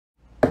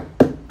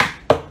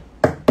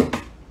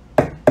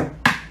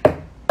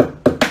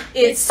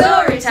It's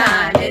story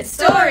time, it's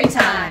story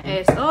time.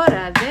 Es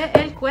hora de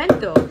el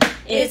cuento.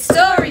 It's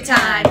story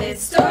time,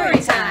 it's story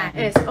time.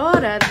 Es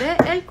hora de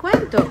el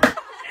cuento.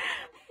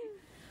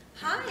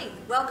 Hi,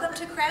 welcome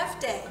to Craft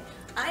Day.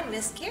 I'm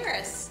Miss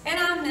Karis. And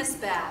I'm Miss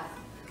Beth.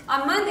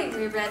 On Monday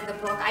we read the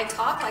book, I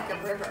Talk Like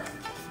a River.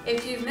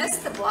 If you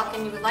missed the book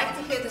and you would like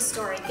to hear the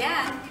story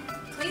again,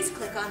 Please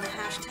click on the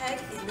hashtag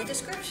in the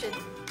description.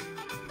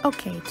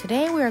 Okay,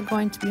 today we are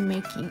going to be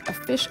making a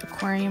fish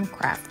aquarium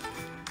craft.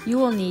 You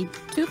will need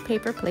 2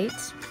 paper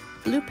plates,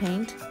 blue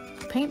paint,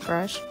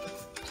 paintbrush,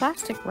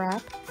 plastic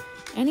wrap,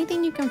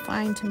 anything you can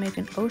find to make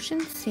an ocean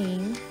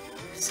scene,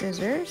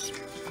 scissors,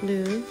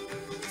 glue,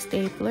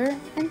 stapler,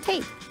 and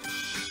tape.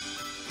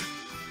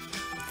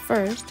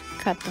 First,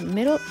 cut the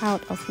middle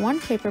out of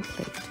one paper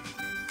plate.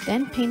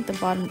 Then paint the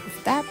bottom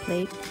of that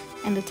plate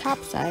and the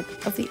top side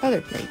of the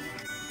other plate.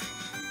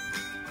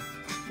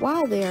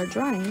 While they are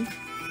drying,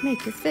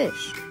 make your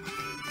fish.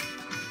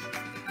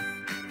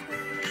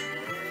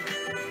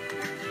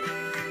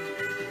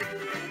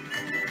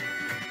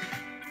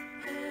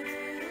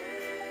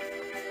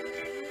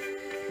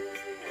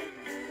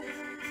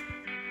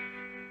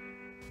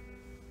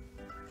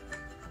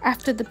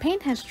 After the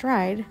paint has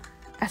dried,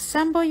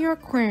 assemble your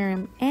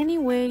aquarium any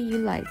way you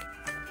like.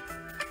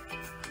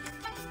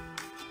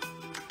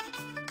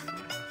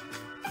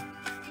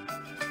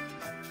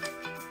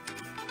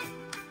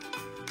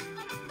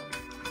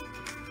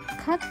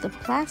 Cut the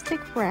plastic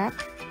wrap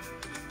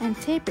and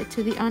tape it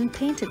to the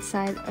unpainted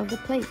side of the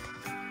plate.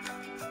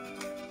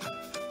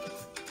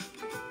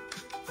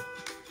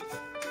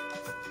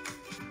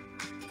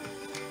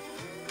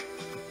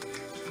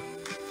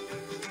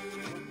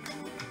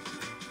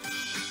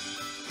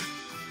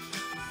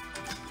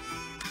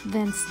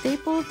 Then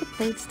staple the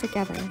plates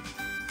together,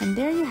 and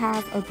there you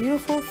have a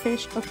beautiful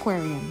fish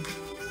aquarium.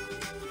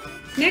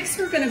 next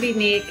we're going to be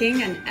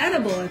making an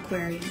edible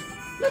aquarium.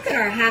 Look at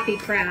our happy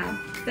crab.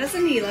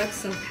 Doesn't he look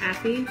so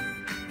happy?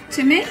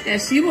 To make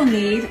this, you will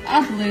need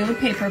a blue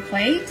paper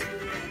plate,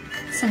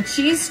 some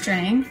cheese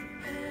string.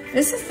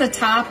 This is the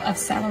top of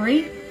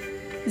celery.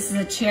 This is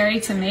a cherry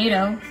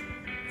tomato.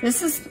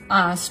 This is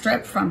a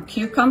strip from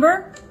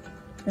cucumber.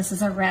 This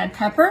is a red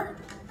pepper,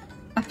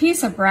 a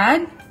piece of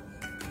bread,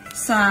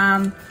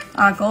 some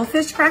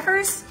goldfish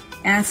crackers,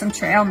 and some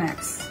trail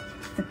mix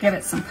to give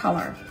it some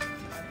color.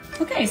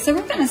 Okay, so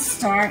we're gonna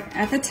start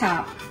at the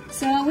top.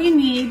 So we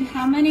need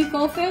how many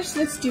goldfish?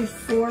 Let's do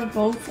 4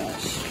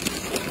 goldfish.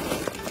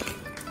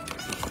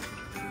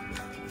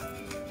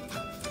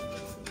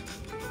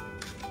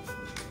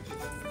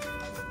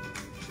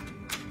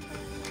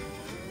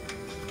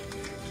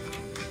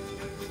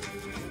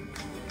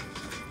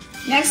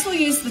 Next we'll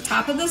use the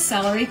top of the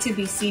celery to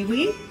be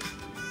seaweed.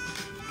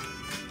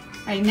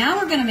 All right, now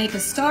we're gonna make a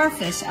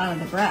starfish out of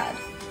the bread.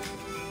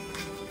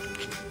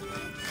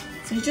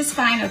 So you just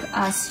find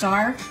a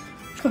star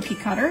cookie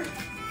cutter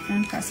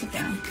and press it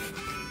down.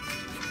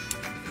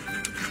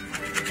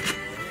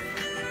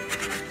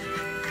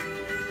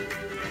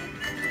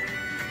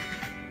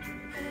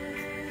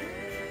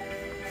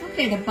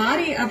 Okay, the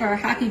body of our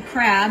happy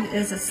crab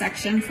is a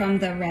section from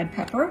the red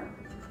pepper.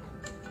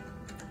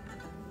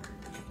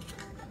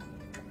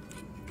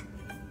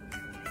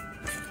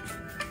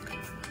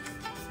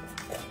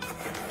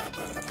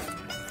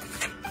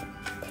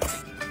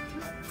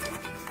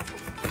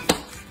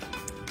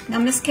 Now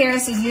Miss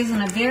Karis is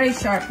using a very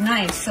sharp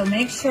knife, so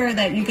make sure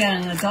that you get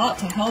an adult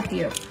to help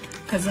you,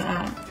 because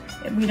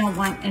we don't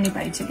want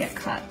anybody to get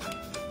cut.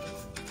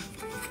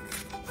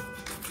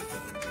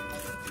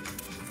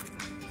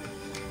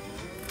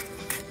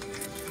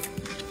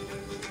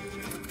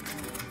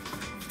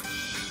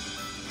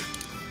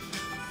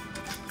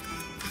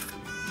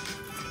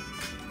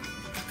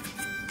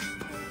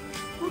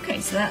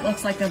 Okay, so that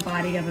looks like the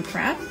body of a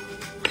crab.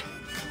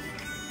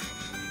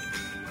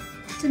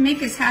 To make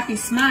his happy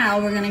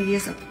smile, we're going to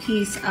use a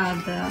piece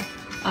of the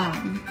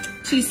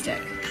cheese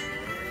stick.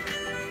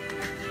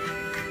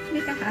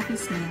 Make a happy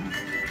smile.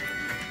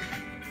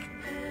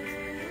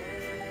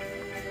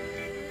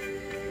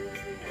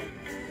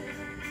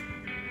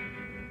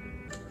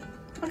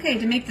 Okay,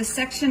 to make the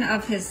section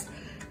of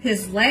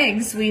his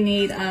legs, we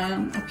need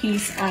a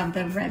piece of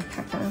the red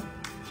pepper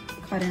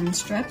cut in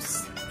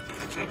strips.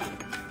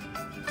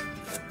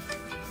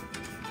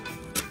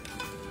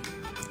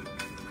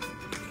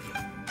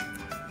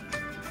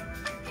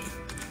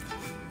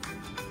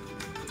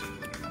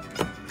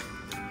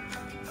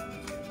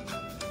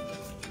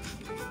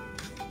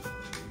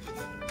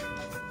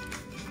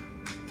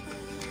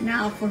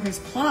 Now for his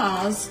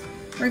claws,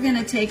 we're going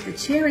to take the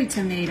cherry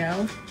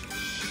tomato,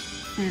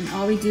 and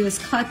all we do is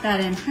cut that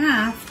in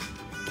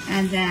half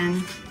and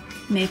then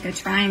make a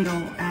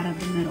triangle out of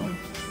the middle.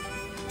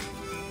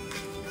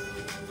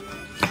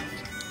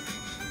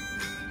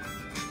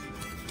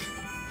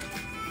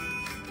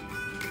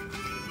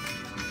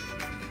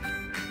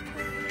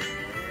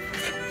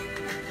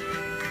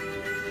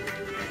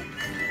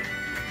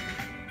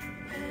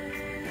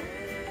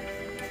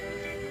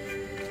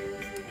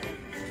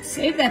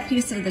 Save that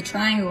piece of the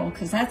triangle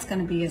because that's going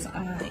to be his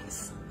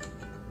eyes.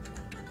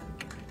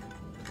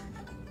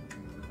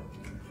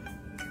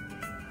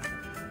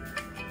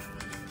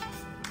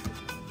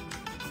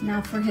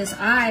 Now for his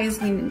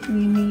eyes, we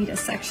need a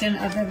section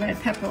of the red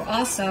pepper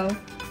also.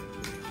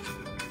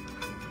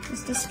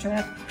 Just a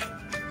strip.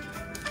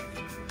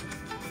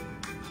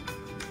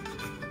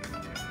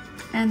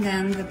 And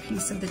then the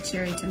piece of the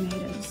cherry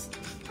tomatoes.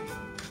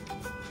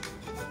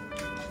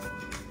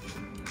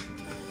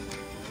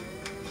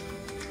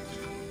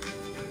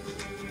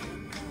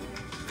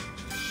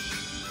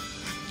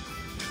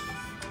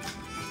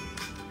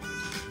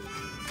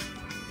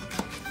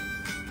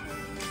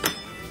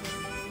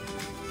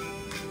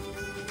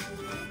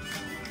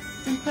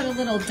 And put a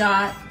little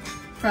dot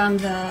from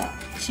the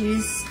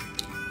cheese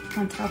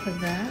on top of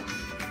that.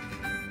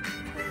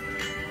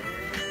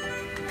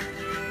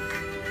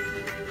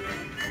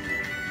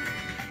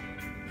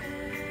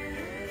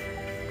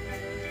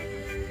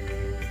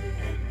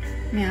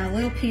 Now a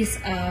little piece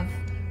of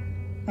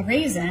a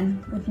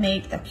raisin would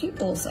make the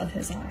pupils of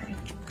his eye.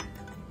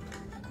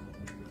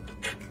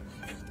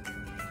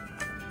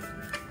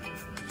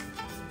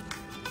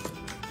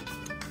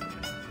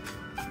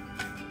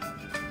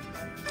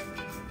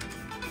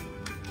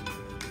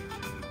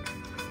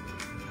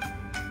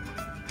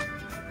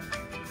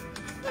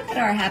 Look at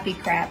our happy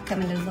crab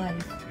coming to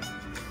life.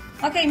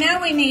 Okay, now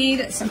we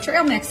need some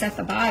trail mix at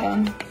the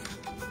bottom.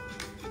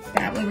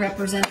 That would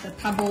represent the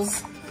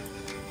pebbles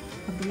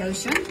of the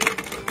ocean.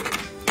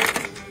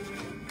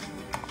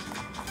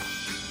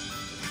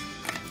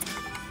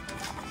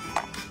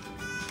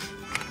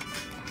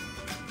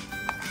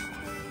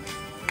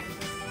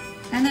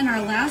 And then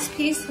our last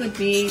piece would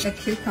be the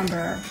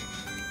cucumber.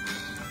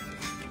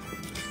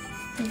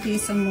 Would be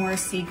some more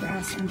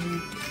seagrass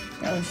underneath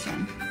the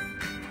ocean.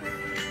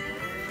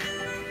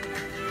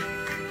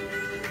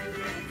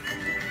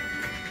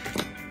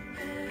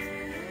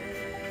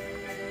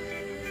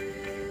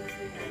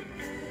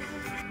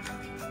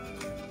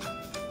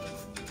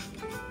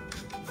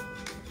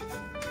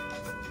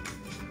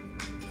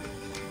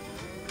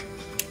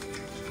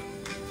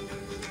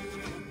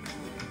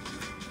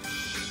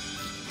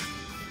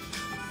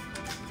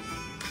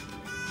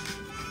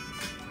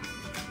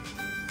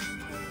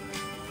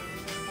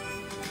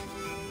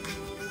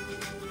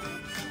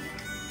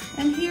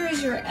 And here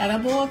is your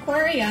edible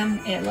aquarium.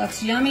 It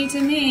looks yummy to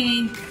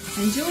me.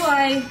 Enjoy!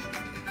 I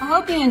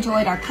hope you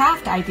enjoyed our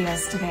craft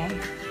ideas today.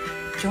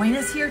 Join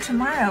us here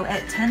tomorrow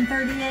at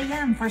 10:30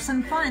 a.m. for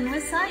some fun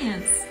with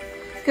science.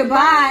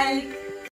 Goodbye!